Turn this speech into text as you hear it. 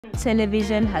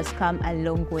Television has come a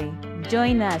long way.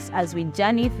 Join us as we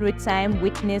journey through time,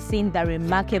 witnessing the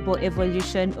remarkable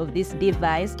evolution of this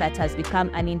device that has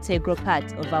become an integral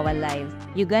part of our lives.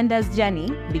 Uganda's journey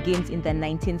begins in the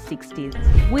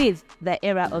 1960s with the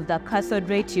era of the Cathode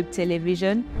Ray Tube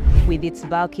television, with its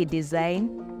bulky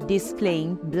design,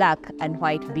 displaying black and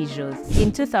white visuals.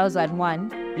 In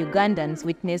 2001, Ugandans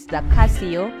witnessed the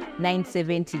Casio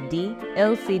 970D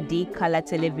LCD color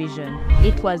television.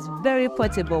 It was very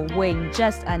portable, weighing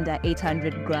just under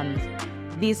 800 grams.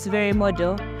 This very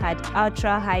model had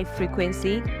ultra-high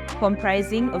frequency,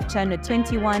 comprising of channel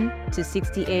 21 to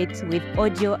 68 with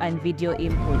audio and video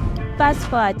input. Fast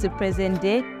forward to present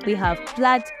day, we have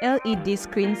flat LED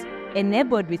screens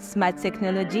enabled with smart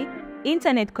technology,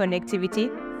 internet connectivity,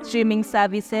 streaming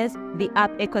services, the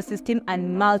app ecosystem,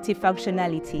 and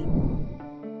multifunctionality.